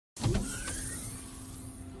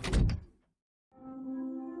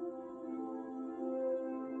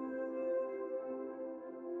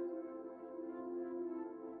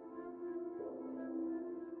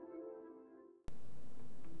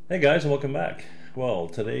Hey guys, and welcome back. Well,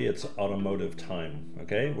 today it's automotive time,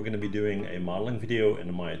 okay? We're going to be doing a modeling video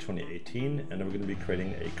in Maya 2018, and then we're going to be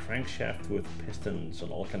creating a crankshaft with pistons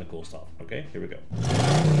and all kind of cool stuff, okay? Here we go.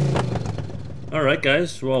 Alright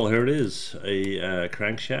guys, well here it is, a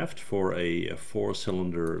crankshaft for a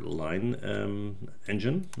 4-cylinder line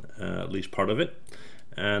engine, at least part of it.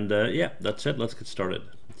 And yeah, that's it, let's get started.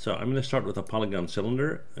 So I'm going to start with a polygon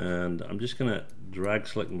cylinder, and I'm just going to drag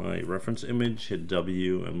select my reference image, hit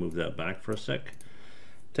W and move that back for a sec.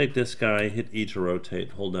 Take this guy, hit E to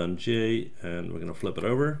rotate, hold down J, and we're going to flip it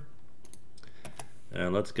over.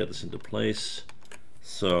 And let's get this into place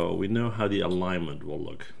so we know how the alignment will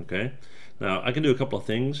look, okay? Now I can do a couple of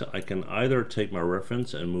things. I can either take my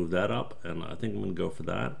reference and move that up, and I think I'm going to go for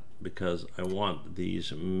that because I want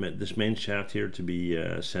this main shaft here to be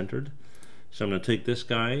centered. So I'm going to take this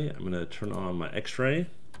guy, I'm going to turn on my X-ray,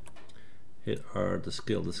 hit R to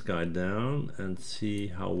scale this guy down and see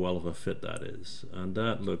how well of a fit that is. And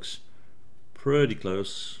that looks pretty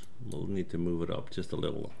close. We'll need to move it up just a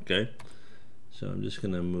little, okay? So I'm just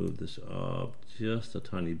going to move this up just a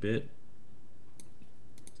tiny bit.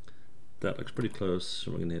 That looks pretty close.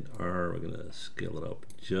 So we're going to hit R, we're going to scale it up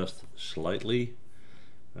just slightly.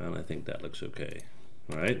 And I think that looks okay,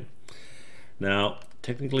 all right? Now,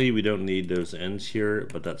 technically we don't need those ends here,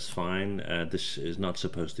 but that's fine. This is not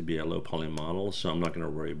supposed to be a low poly model, so I'm not going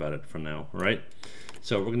to worry about it for now, all right?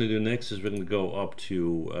 So what we're going to do next is we're going to go up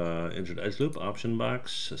to insert edge loop, option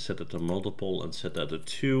box, set that to multiple and set that to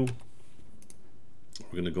 2.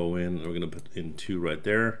 We're going to go in and we're going to put in 2 right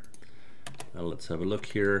there. Now let's have a look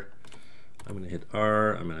here. I'm going to hit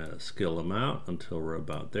R, I'm going to scale them out until we're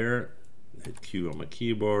about there. Hit Q on my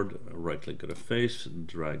keyboard, right click go to face,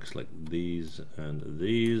 drag select these and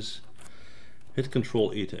these. Hit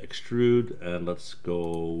Control E to extrude, and let's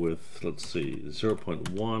go with, let's see,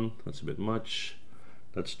 0.1, that's a bit much.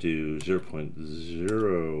 Let's do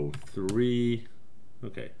 0.03,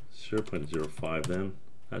 okay, 0.05 then,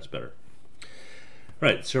 that's better.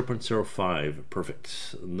 Right, 0.05,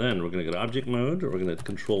 perfect. And then we're going to go to object mode, we're going to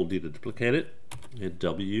Control D to duplicate it, hit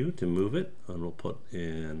W to move it, and we'll put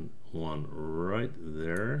in one right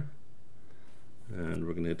there. And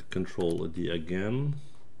we're going to hit Control D again,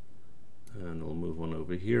 and we'll move one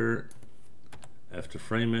over here. F to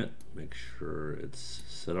frame it, make sure it's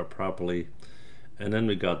set up properly. And then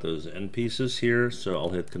we got those end pieces here, so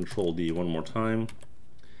I'll hit Control D one more time.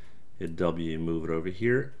 Hit W, move it over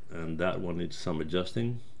here, and that one needs some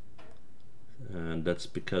adjusting, and that's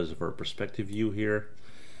because of our perspective view here.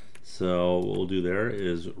 So what we'll do there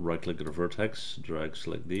is right click at a vertex, drag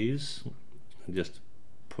select these, and just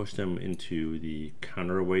push them into the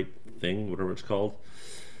counterweight thing, whatever it's called.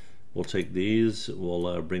 We'll take these,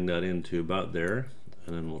 we'll bring that into about there,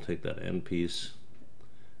 and then we'll take that end piece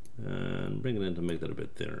and bring it in to make that a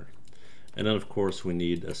bit thinner. And then of course we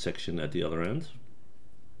need a section at the other end.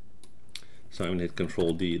 So I'm going to hit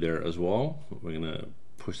Control D there as well. We're going to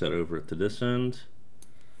push that over to this end.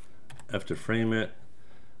 F to frame it.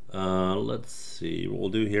 Let's see, what we'll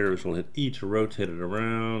do here is we'll hit E to rotate it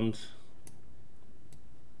around.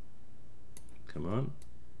 Come on.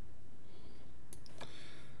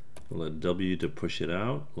 We'll hit W to push it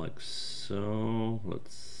out, like so.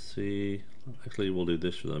 Let's see. Actually, we'll do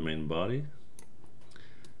this for the main body.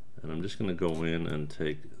 And I'm just going to go in and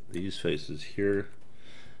take these faces here.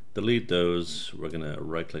 Delete those. We're going to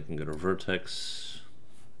right click and go to vertex.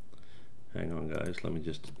 Hang on guys, let me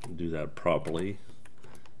just do that properly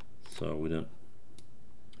so we don't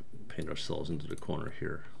paint ourselves into the corner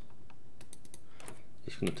here.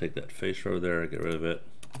 Just going to take that face row there, get rid of it.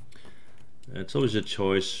 And it's always a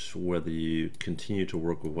choice whether you continue to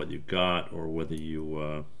work with what you got or whether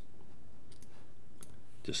you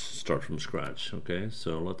just start from scratch. Okay,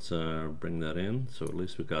 so let's bring that in, so at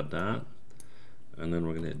least we got that. And then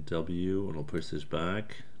we're going to hit W and we'll push this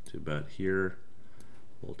back to about here.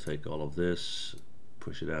 We'll take all of this,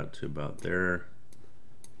 push it out to about there.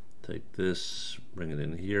 Take this, bring it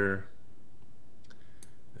in here.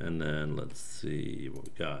 And then let's see what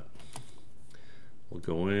we got. We'll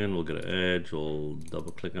go in, we'll get an edge, we'll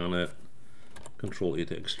double click on it. Control E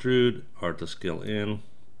to extrude, R to scale in.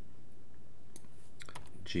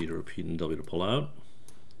 G to repeat and W to pull out.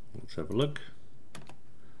 Let's have a look.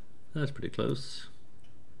 That's pretty close.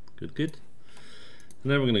 Good, good.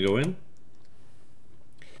 And then we're going to go in.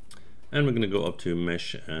 And we're going to go up to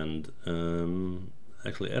mesh and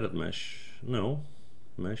actually edit mesh. No,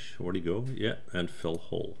 mesh, where'd he go? Yeah, and fill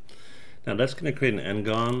hole. Now that's going to create an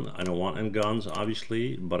n-gon. I don't want n-gons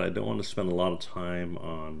obviously, but I don't want to spend a lot of time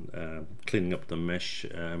on cleaning up the mesh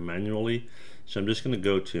manually. So I'm just going to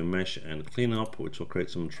go to mesh and clean up, which will create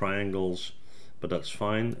some triangles. but that's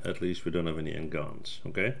fine. At least we don't have any n-gons.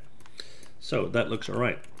 Okay, so that looks all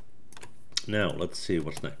right. Now let's see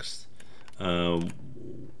what's next.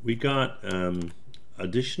 We got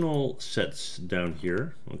additional sets down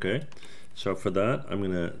here. Okay, so for that I'm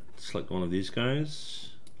gonna select one of these guys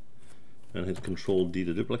and hit Control D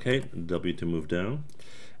to duplicate and W to move down.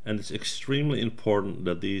 And it's extremely important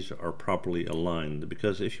that these are properly aligned,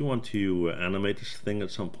 because if you want to animate this thing at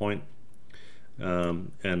some point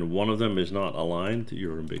and one of them is not aligned,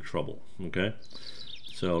 you're in big trouble. Okay,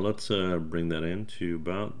 so let's bring that in to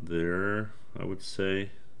about there, I would say.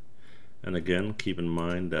 And again, keep in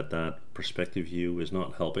mind that that perspective view is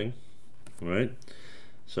not helping. All right,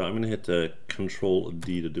 so I'm going to hit Control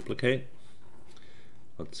D to duplicate.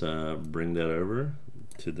 Let's bring that over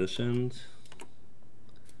to this end.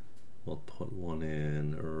 We'll put one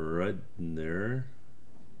in right there,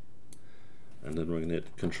 and then we're going to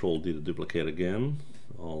hit Control D to duplicate again.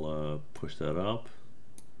 I'll push that up,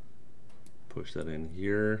 push that in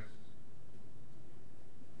here,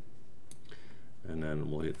 and then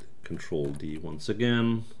we'll hit Control D once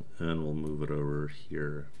again, and we'll move it over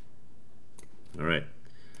here. All right.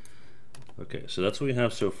 Okay, so that's what we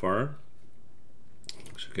have so far.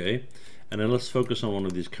 Looks okay. And then let's focus on one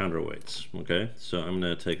of these counterweights. Okay, so I'm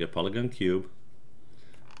going to take a polygon cube,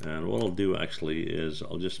 and what I'll do actually is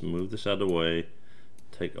I'll just move this out of the way,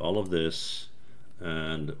 take all of this,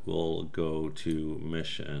 and we'll go to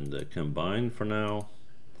Mesh and Combine for now.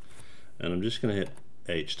 And I'm just going to hit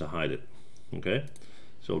H to hide it. Okay,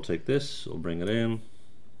 so we'll take this, we'll bring it in.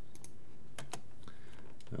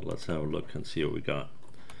 Now let's have a look and see what we got.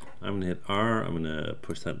 I'm going to hit R, I'm going to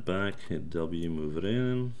push that back, hit W, move it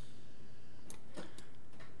in.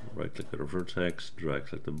 Right click at a vertex, drag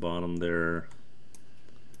click the bottom there,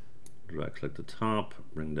 drag click the top,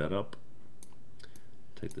 bring that up,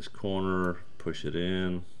 take this corner, push it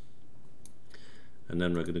in, and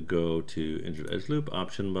then we're going to go to Insert Edge Loop,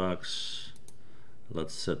 option box.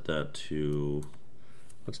 Let's set that to,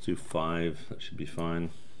 let's do 5, that should be fine.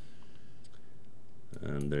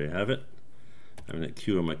 And there you have it. I'm going to hit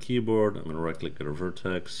Q on my keyboard, I'm going to right click at a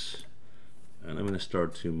vertex, and I'm going to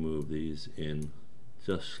start to move these in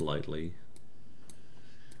just slightly.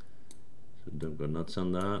 So don't go nuts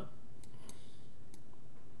on that.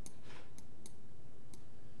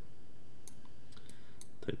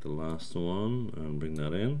 Take the last one and bring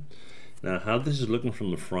that in. Now how this is looking from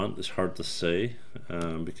the front is hard to say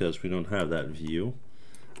because we don't have that view.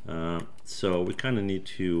 So we kind of need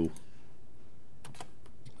to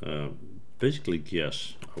basically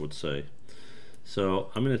guess, I would say. So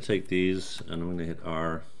I'm going to take these and I'm going to hit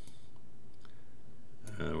R.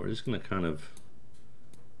 We're just going to kind of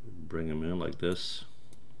bring them in like this.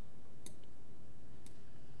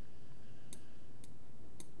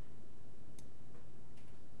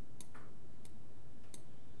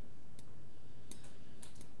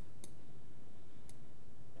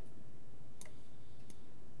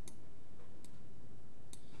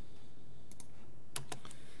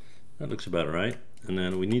 That looks about right. And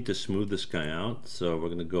then we need to smooth this guy out, so we're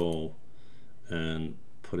going to go and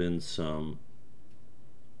put in some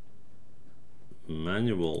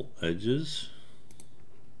manual edges.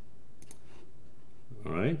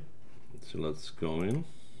 Alright, so let's go in,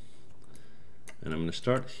 and I'm going to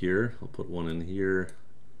start here. I'll put one in here,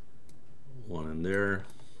 one in there,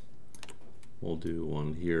 we'll do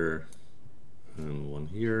one here and one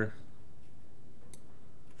here,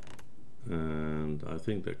 and I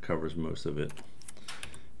think that covers most of it.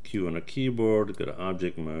 Q on a keyboard, go to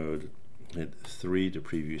object mode, hit 3 to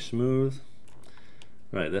preview smooth.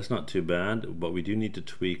 Right, that's not too bad, but we do need to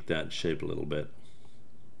tweak that shape a little bit.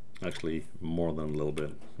 Actually, more than a little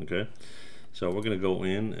bit. Okay, so we're going to go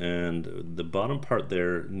in, and the bottom part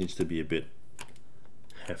there needs to be a bit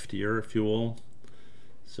heftier, if you will.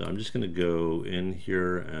 So I'm just going to go in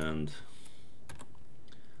here and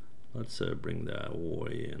let's bring that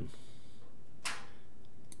way in.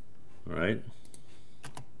 All right,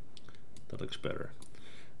 that looks better.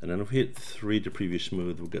 And then if we hit 3 to preview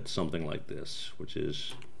smooth, we'll get something like this, which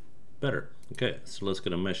is better. Okay, so let's go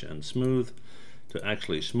to Mesh and Smooth to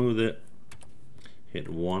actually smooth it. Hit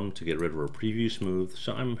 1 to get rid of our preview smooth,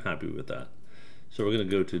 so I'm happy with that. So we're going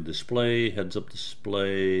to go to Display, Heads Up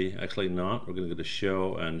Display, actually not, we're going to go to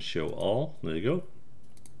Show and Show All. There you go.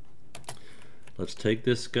 Let's take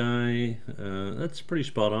this guy, that's pretty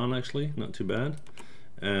spot on actually, not too bad.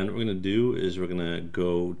 And what we're going to do is we're going to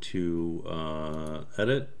go to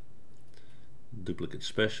Edit, Duplicate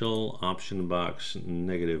Special, Option Box,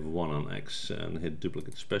 -1 on X, and hit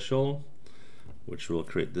Duplicate Special, which will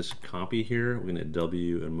create this copy here. We're going to hit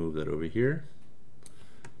W and move that over here.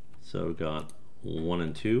 So we've got 1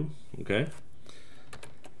 and 2, okay?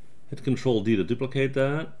 Hit Control D to duplicate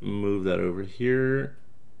that, move that over here.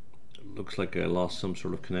 Looks like I lost some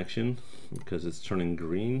sort of connection because it's turning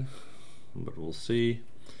green, but we'll see.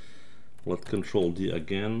 Let Control D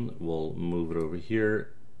again, we'll move it over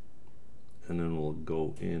here, and then we'll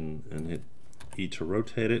go in and hit E to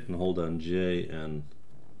rotate it and hold down J and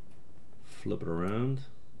flip it around.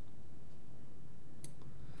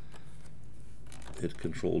 Hit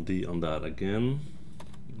Control D on that again,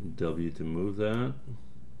 W to move that.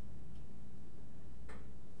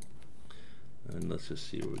 And let's just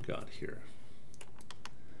see what we got here.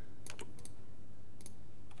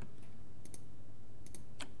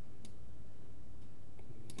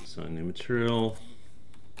 Assign new material,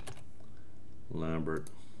 Lambert.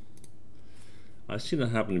 I've seen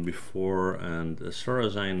that happen before, and as far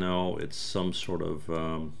as I know, it's some sort of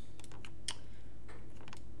I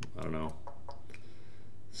don't know,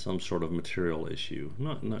 some sort of material issue.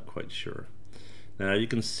 Not quite sure. Now you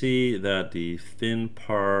can see that the thin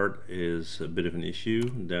part is a bit of an issue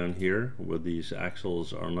down here, where these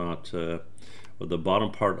axles are not, or the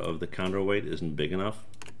bottom part of the counterweight isn't big enough.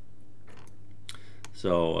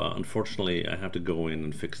 So unfortunately I have to go in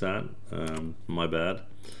and fix that. My bad.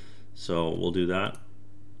 So we'll do that.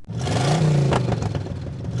 I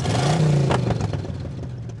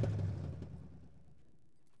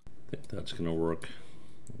think that's gonna work.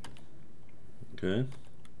 Okay.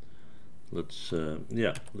 Let's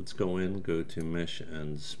let's go in, go to mesh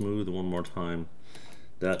and smooth one more time.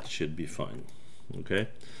 That should be fine. Okay,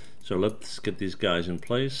 so let's get these guys in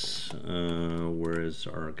place. Where is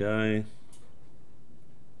our guy?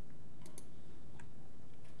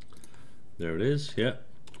 There it is. Yeah.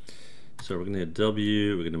 So we're gonna hit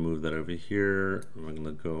W, we're gonna move that over here, we're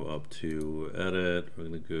gonna go up to edit, we're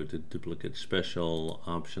gonna go to duplicate special,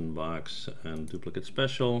 option box and duplicate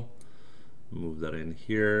special, move that in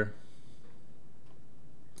here.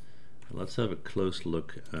 Let's have a close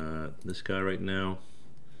look at this guy right now.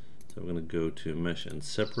 So we're going to go to mesh and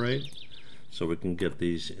separate so we can get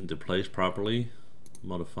these into place properly.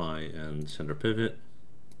 Modify and center pivot.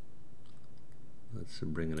 Let's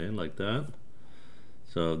bring it in like that.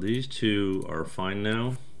 So these two are fine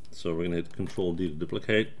now. So we're going to hit Control D to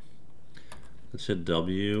duplicate. Let's hit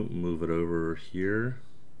W, move it over here.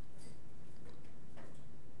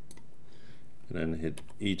 And then hit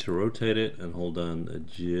E to rotate it and hold down the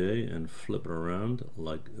J and flip it around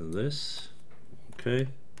like this. Okay.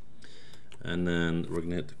 And then we're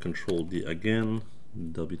going to hit the Control D again,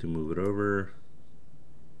 W to move it over.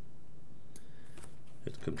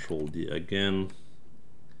 Hit Control D again,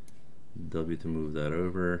 W to move that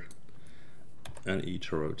over, and E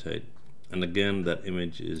to rotate. And again, that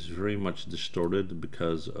image is very much distorted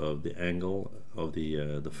because of the angle of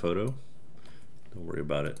the photo. Don't worry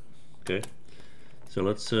about it. Okay. So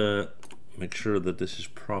let's make sure that this is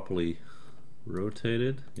properly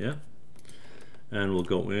rotated. Yeah. And we'll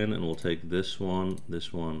go in and we'll take this one,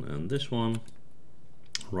 and this one.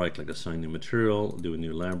 Right click, assign new material, do a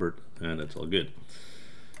new Lambert, and it's all good.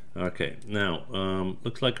 Okay, now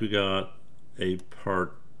looks like we got a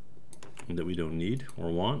part that we don't need or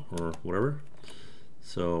want or whatever.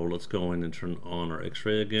 So let's go in and turn on our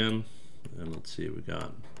X-ray again, and let's see what we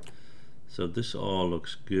got. So this all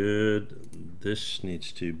looks good. This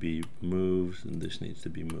needs to be moved, and this needs to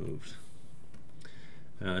be moved.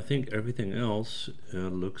 I think everything else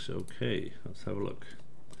looks okay. Let's have a look.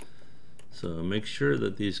 So make sure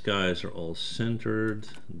that these guys are all centered.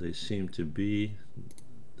 They seem to be.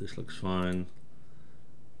 This looks fine.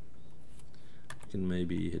 You can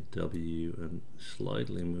maybe hit W and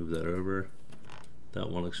slightly move that over. That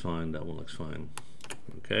one looks fine. That one looks fine.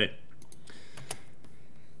 Okay.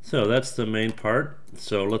 So that's the main part.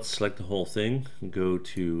 So let's select the whole thing, go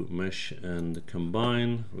to mesh and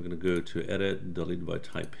combine. We're going to go to edit, delete by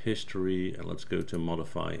type history, and let's go to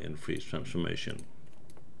modify and freeze transformation.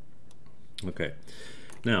 Okay,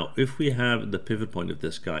 now if we have the pivot point of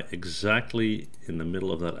this guy exactly in the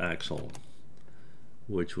middle of that axle,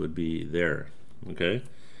 which would be there, okay,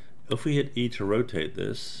 if we hit E to rotate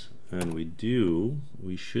this, and we do,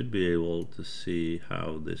 we should be able to see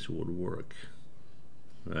how this would work.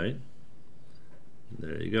 Right,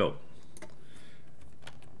 there you go.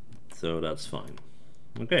 So that's fine.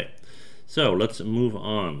 Okay, so let's move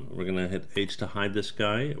on. We're gonna hit H to hide this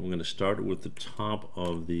guy. We're gonna start with the top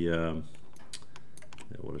of the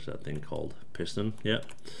what is that thing called? Piston. Yeah.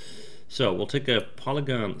 So we'll take a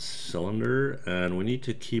polygon cylinder, and we need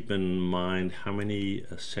to keep in mind how many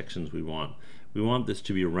sections we want. We want this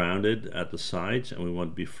to be rounded at the sides, and we want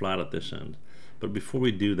it to be flat at this end. But before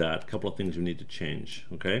we do that, a couple of things we need to change,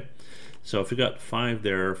 okay? So if we got 5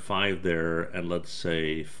 there, and let's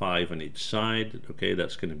say 5 on each side, okay,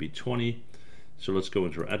 that's going to be 20. So let's go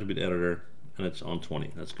into our attribute editor, and it's on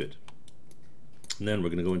 20. That's good. And then we're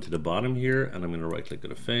going to go into the bottom here, and I'm going to right click on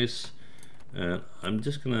the face, and I'm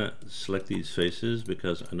just going to select these faces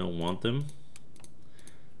because I don't want them.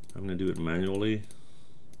 I'm going to do it manually,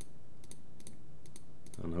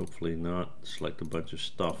 and hopefully not select a bunch of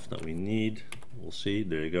stuff that we need. We'll see.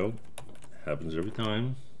 There you go. Happens every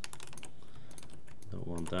time. Don't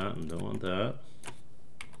want that and don't want that.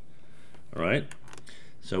 All right,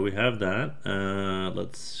 so we have that.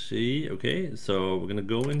 Let's see. Okay, so we're gonna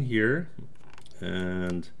go in here,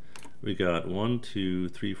 and we got 1, 2,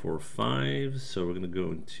 3, 4, 5. So we're gonna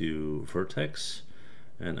go into vertex,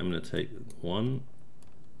 and I'm gonna take 1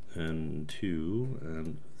 and 2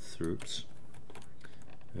 and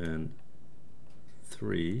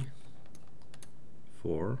 3,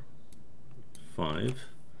 4, 5.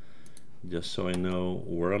 Just so I know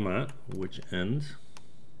where I'm at, which end.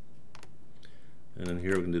 And then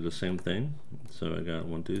here we can do the same thing. So I got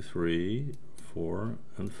 1, 2, 3, 4,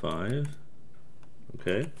 and 5.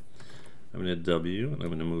 Okay. I'm going to hit W, and I'm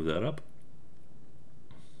going to move that up.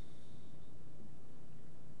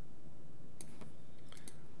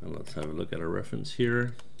 And let's have a look at our reference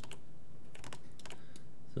here.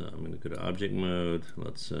 So I'm going to go to object mode.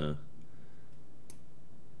 Let's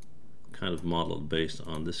kind of model it based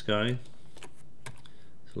on this guy.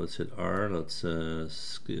 So let's hit R, let's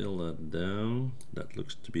scale that down. That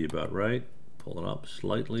looks to be about right. Pull it up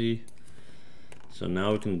slightly. So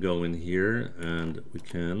now we can go in here and we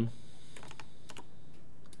can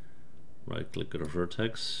right click on a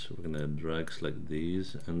vertex. We're going to drag select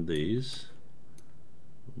these and these.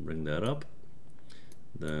 Bring that up.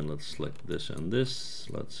 Then let's select this and this.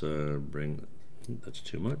 Let's bring, that's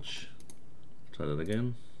too much. Try that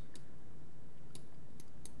again.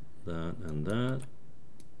 That and that.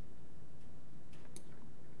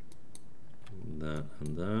 That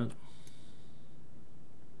and that.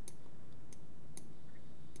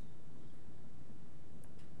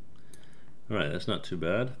 All right, that's not too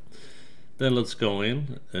bad. Then let's go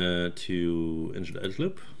in to insert edge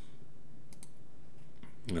loop.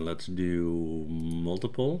 And let's do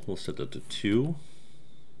multiple. We'll set that to 2.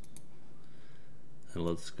 And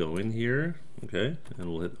let's go in here, okay, and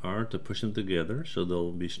we'll hit R to push them together so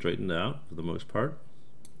they'll be straightened out for the most part.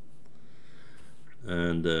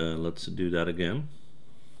 And let's do that again.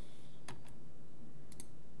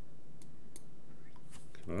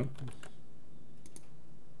 Come on.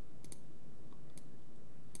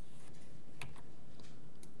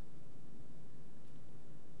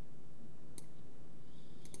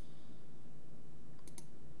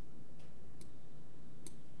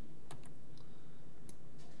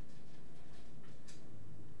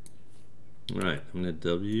 Alright, I'm going to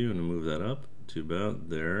W and move that up to about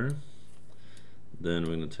there. Then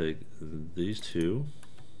we're going to take these two,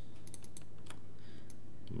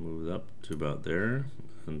 move it up to about there,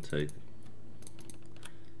 and take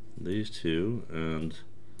these two, and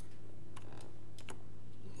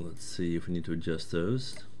let's see if we need to adjust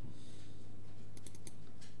those.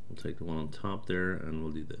 We'll take the one on top there and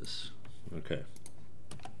we'll do this. Okay.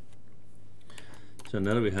 So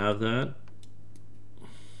now that we have that,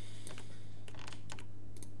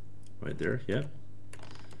 right there, yeah.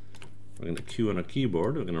 We're going to Q on a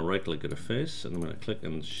keyboard. We're going to right click at a face, and I'm going to click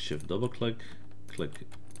and shift double click, click,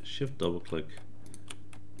 shift double click.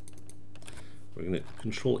 We're going to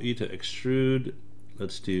Control E to extrude.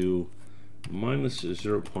 Let's do minus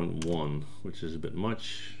 0.1, which is a bit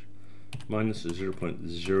much. Minus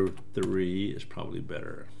 0.03 is probably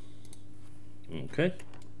better. Okay.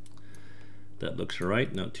 That looks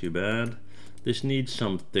right, not too bad. This needs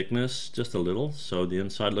some thickness, just a little, so the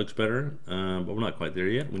inside looks better, but we're not quite there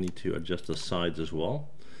yet. We need to adjust the sides as well.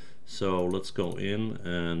 So let's go in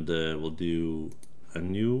and we'll do a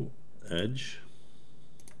new edge,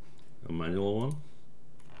 a manual one.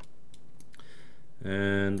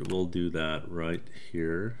 And we'll do that right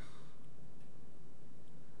here.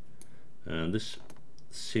 And this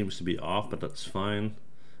seems to be off, but that's fine.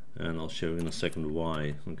 And I'll show you in a second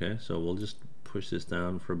why. Okay, so we'll just push this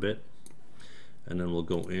down for a bit. And then we'll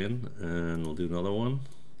go in and we'll do another one,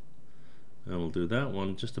 and we'll do that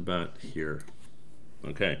one just about here.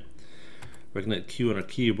 Okay, we're going to Q on our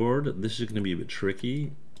keyboard. This is going to be a bit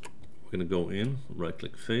tricky. We're going to go in, right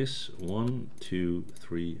click face, 1, 2,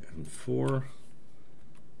 3, and 4,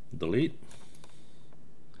 delete,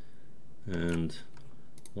 and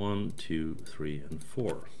 1, 2, 3, and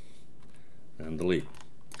 4, and delete.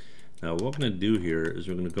 Now what we're going to do here is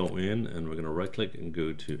we're going to go in and we're going to right click and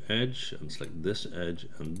go to edge and select this edge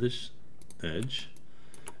and this edge,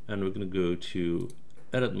 and we're going to go to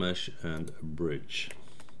edit mesh and bridge.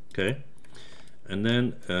 Okay, and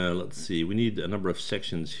then let's see, we need a number of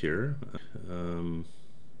sections here.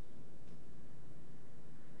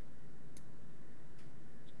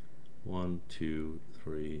 1, 2,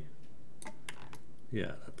 3.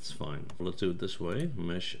 Yeah, that's fine. Let's do it this way: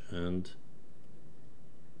 mesh and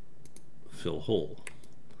fill hole.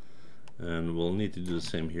 And we'll need to do the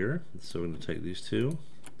same here. So we're going to take these two,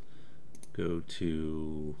 go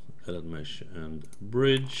to edit mesh and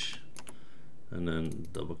bridge, and then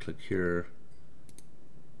double click here,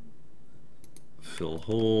 fill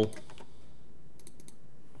hole,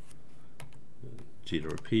 G to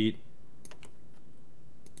repeat,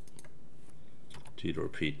 G to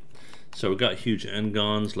repeat. So we've got huge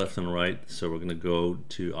n-gons left and right, so we're going to go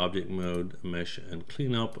to object mode, mesh and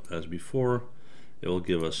clean up as before. It will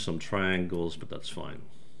give us some triangles, but that's fine.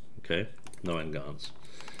 Okay, no n-gons.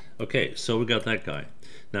 Okay, so we got that guy.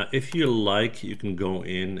 Now if you like, you can go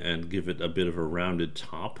in and give it a bit of a rounded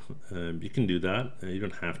top. You can do that, you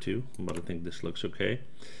don't have to, but I think this looks okay.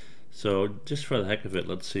 So just for the heck of it,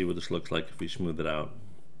 let's see what this looks like if we smooth it out.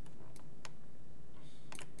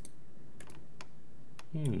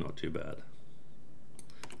 Not too bad.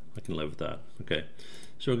 I can live with that. Okay,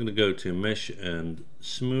 so we're going to go to mesh and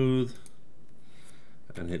smooth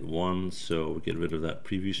and hit 1, so we get rid of that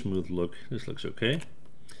preview smooth look. This looks okay.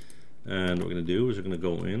 And what we're going to do is we're going to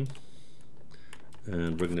go in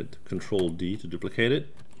and we're going to Control D to duplicate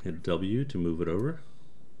it, hit W to move it over.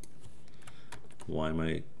 Why am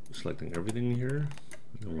I selecting everything here?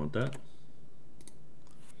 I don't want that.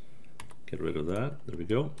 Get rid of that. There we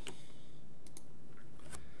go.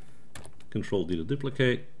 Control D to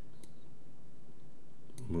duplicate,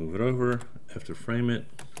 move it over, after frame it.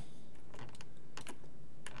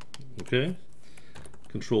 Okay,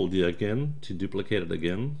 Control D again to duplicate it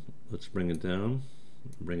again. Let's bring it down,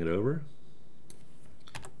 bring it over.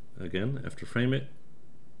 Again, after frame it.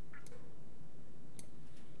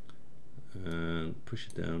 And push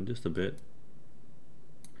it down just a bit.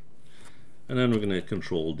 And then we're going to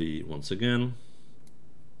Control D once again.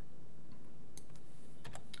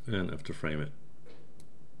 And after frame it.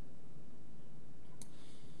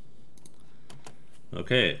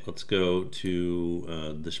 Okay, let's go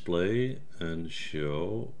to display and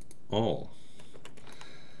show all.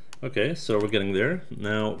 Okay, so we're getting there.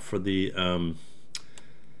 Now for the I'm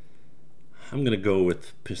going to go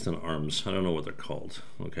with piston arms. I don't know what they're called.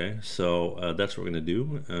 Okay, so that's what we're going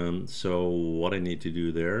to do. So what I need to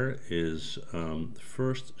do there is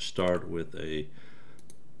first start with a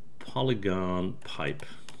polygon pipe.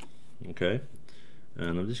 Okay,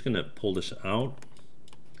 and I'm just going to pull this out,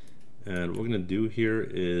 and what we're going to do here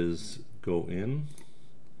is go in.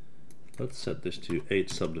 Let's set this to 8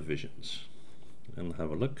 subdivisions and have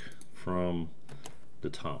a look from the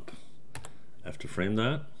top. I have to frame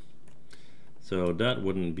that, so that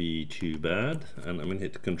wouldn't be too bad. And I'm going to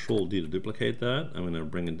hit Control D to duplicate that. I'm going to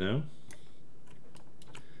bring it down,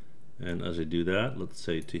 and as I do that, let's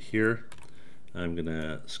say to here, I'm going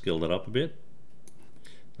to scale that up a bit.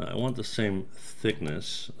 Now I want the same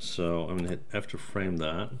thickness, so I'm going to hit F to frame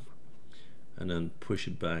that and then push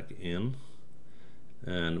it back in.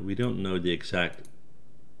 And we don't know the exact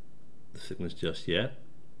thickness just yet,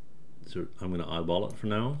 so I'm going to eyeball it for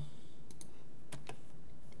now.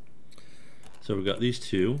 So we've got these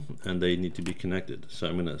two and they need to be connected, so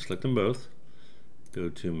I'm going to select them both, go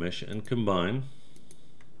to mesh and combine,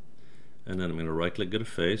 and then I'm going to right click, go to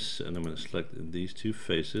face, and I'm going to select these two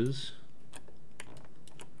faces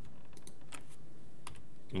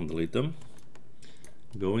and delete them.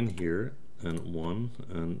 Go in here and 1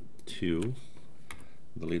 and 2,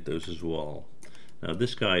 delete those as well. Now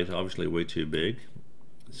this guy is obviously way too big,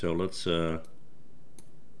 so let's go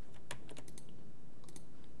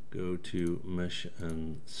to mesh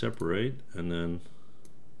and separate, and then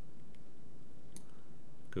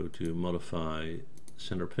go to modify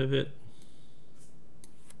center pivot.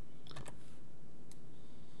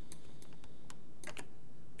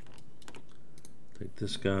 Take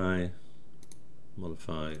this guy,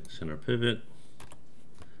 modify center pivot.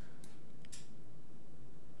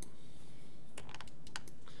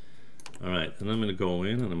 Alright, and I'm going to go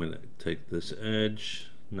in and I'm going to take this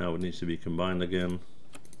edge. Now it needs to be combined again.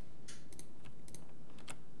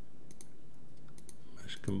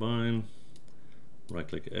 Mesh combine, right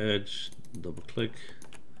click edge, double click,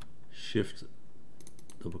 shift,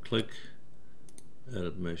 double click,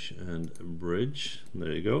 edit mesh and bridge.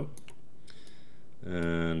 There you go.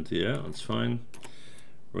 And yeah, that's fine.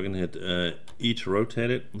 We're going to hit E to rotate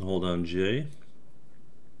it and hold down J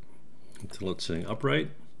until it's sitting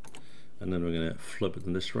upright, and then we're going to flip it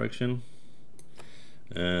in this direction,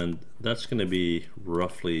 and that's going to be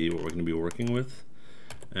roughly what we're going to be working with.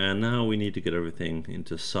 And now we need to get everything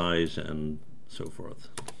into size and so forth.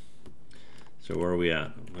 So where are we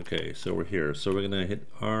at? Okay, so we're here. So we're going to hit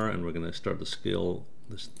R and we're going to start to scale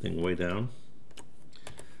this thing way down.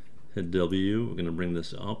 Hit W, we're going to bring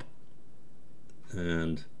this up,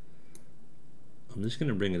 and I'm just going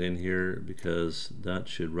to bring it in here because that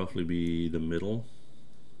should roughly be the middle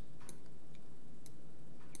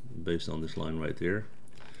based on this line right there.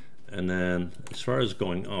 And then as far as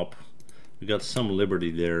going up, we got some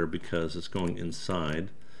liberty there because it's going inside.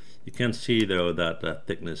 You can see though that that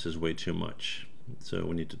thickness is way too much, so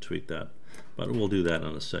we need to tweak that, but we'll do that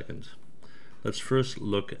in a second. Let's first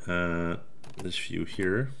look at this view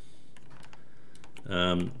here.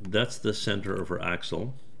 That's the center of our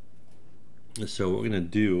axle. So what we're going to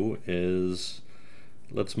do is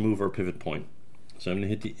let's move our pivot point. So I'm going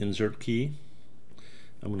to hit the insert key.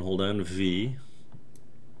 I'm going to hold down V,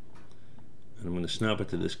 and I'm going to snap it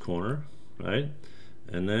to this corner, right?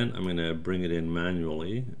 And then I'm going to bring it in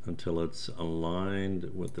manually until it's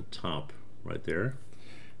aligned with the top right there.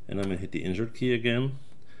 And I'm going to hit the insert key again,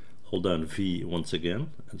 hold down V once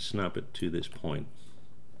again, and snap it to this point.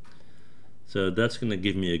 So that's going to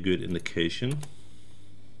give me a good indication.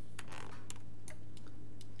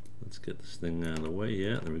 Let's get this thing out of the way.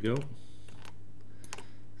 Yeah, there we go.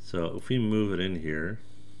 So if we move it in here,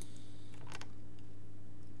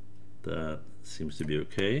 that seems to be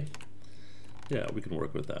okay. Yeah, we can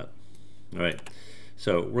work with that. All right,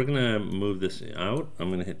 so we're gonna move this out. I'm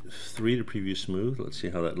gonna hit 3 to preview smooth. Let's see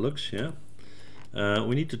how that looks. Yeah,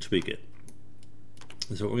 we need to tweak it.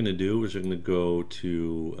 So what we're gonna do is we're gonna go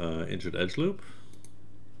to insert edge loop.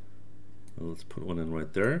 Let's put one in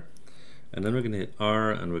right there, and then we're gonna hit R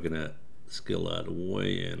and we're gonna scale that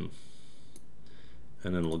way in,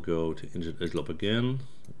 and then we'll go to insert edge loop again,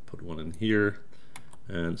 put one in here,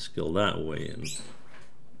 and scale that way in.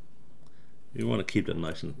 You want to keep that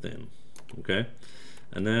nice and thin, okay?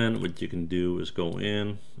 And then what you can do is go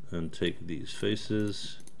in and take these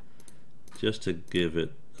faces just to give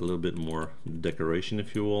it a little bit more decoration,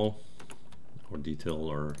 if you will, or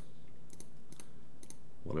detail, or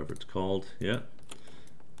whatever it's called. Yeah,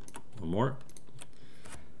 one more.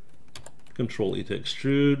 Control E to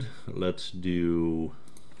extrude. Let's do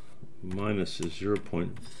minus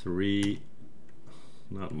 0.3,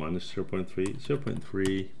 not minus 0.3,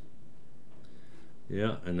 0.3.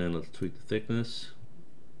 Yeah, and then let's tweak the thickness.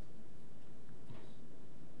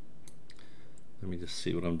 Let me just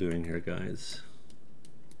see what I'm doing here, guys.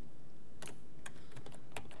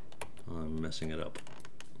 I'm messing it up.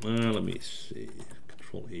 Let me see.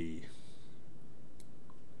 Control E.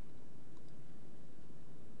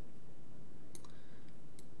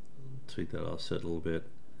 Tweak that offset a little bit.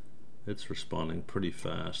 It's responding pretty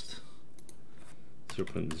fast.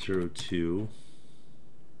 0.02.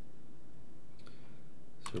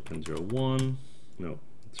 0.01, no,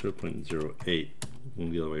 0.08,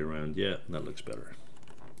 the other way around. Yeah, that looks better.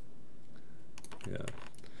 Yeah,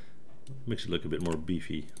 makes it look a bit more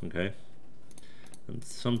beefy, okay? And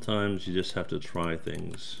sometimes you just have to try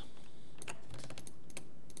things.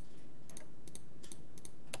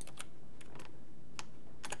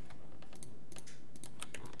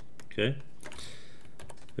 Okay,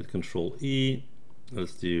 hit Control E.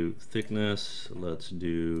 Let's do thickness. Let's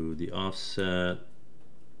do the offset.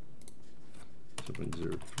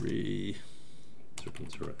 0.03,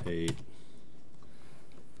 0.08.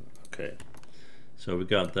 Okay, so we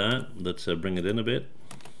got that. Let's bring it in a bit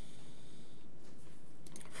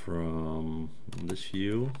from this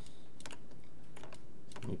view.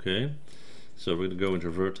 Okay, so we're going to go into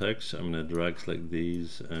vertex. I'm going to drag select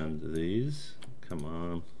these and these. Come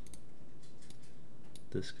on,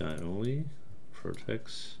 this guy only.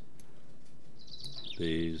 Vertex,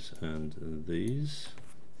 these and these.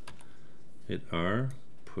 Hit R,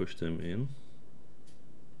 push them in.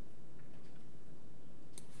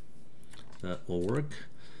 That will work.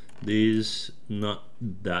 These, not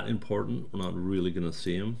that important. We're not really going to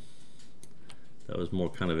see them. That was more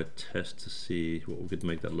kind of a test to see what we could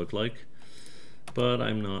make that look like. But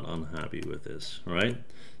I'm not unhappy with this. All right.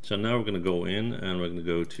 So now we're going to go in and we're going to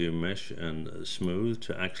go to mesh and smooth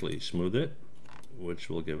to actually smooth it, which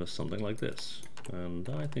will give us something like this. And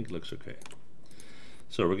I think it looks okay.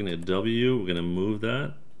 So we're going to hit W, we're going to move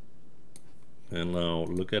that, and now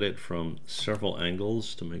look at it from several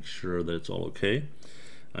angles to make sure that it's all okay.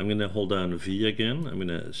 I'm going to hold down V again, I'm going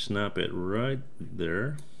to snap it right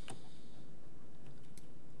there.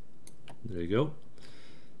 There you go.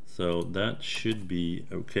 So that should be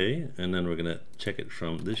okay, and then we're going to check it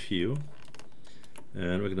from this view,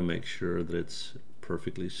 and we're going to make sure that it's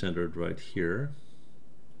perfectly centered right here,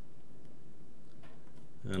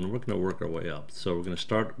 and we're going to work our way up. So we're going to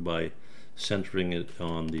start by centering it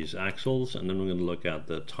on these axles, and then we're going to look at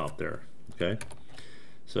the top there. Okay,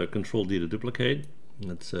 so Control D to duplicate.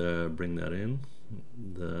 Let's bring that in.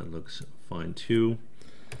 That looks fine too.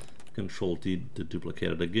 Control D to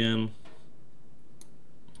duplicate it again.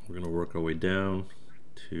 We're going to work our way down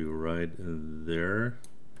to right there.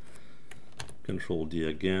 Control D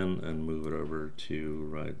again and move it over to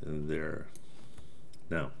right there.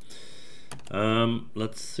 Now,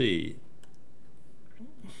 let's see.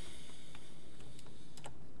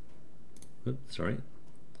 Oops, sorry.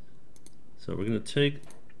 So we're going to take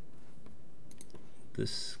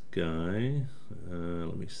this guy.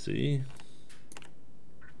 Let me see.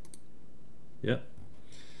 Yep.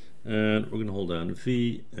 And we're going to hold down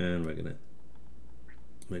V, and we're going to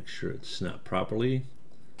make sure it's snapped properly.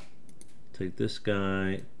 Take this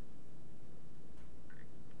guy,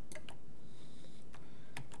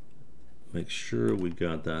 make sure we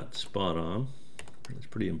got that spot on. That's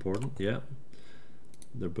pretty important. Yeah,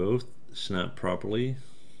 they're both snapped properly.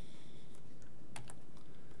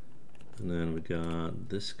 And then we got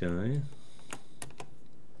this guy.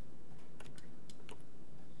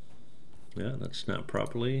 Yeah, that's snapped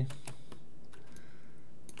properly.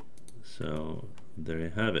 So there you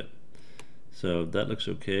have it. So that looks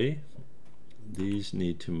okay. These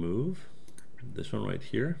need to move. This one right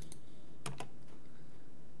here.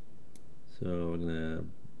 So we're gonna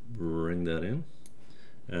bring that in.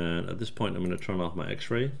 And at this point, I'm gonna turn off my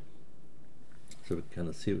X-ray, so we can kind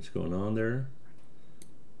of see what's going on there.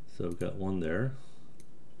 So we've got one there.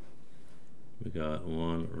 We got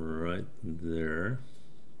one right there.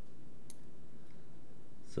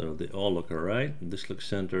 So they all look all right. This looks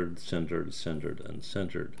centered, centered, centered, and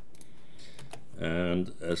centered.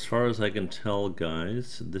 And as far as I can tell,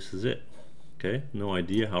 guys, this is it. Okay, no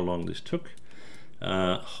idea how long this took.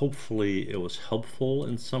 Hopefully it was helpful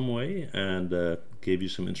in some way and gave you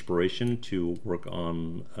some inspiration to work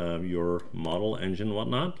on your model, engine,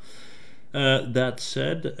 whatnot. That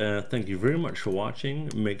said, thank you very much for watching.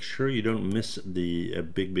 Make sure you don't miss the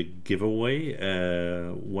big giveaway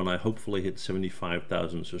when I hopefully hit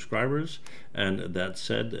 75,000 subscribers. And that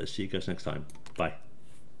said, see you guys next time. Bye.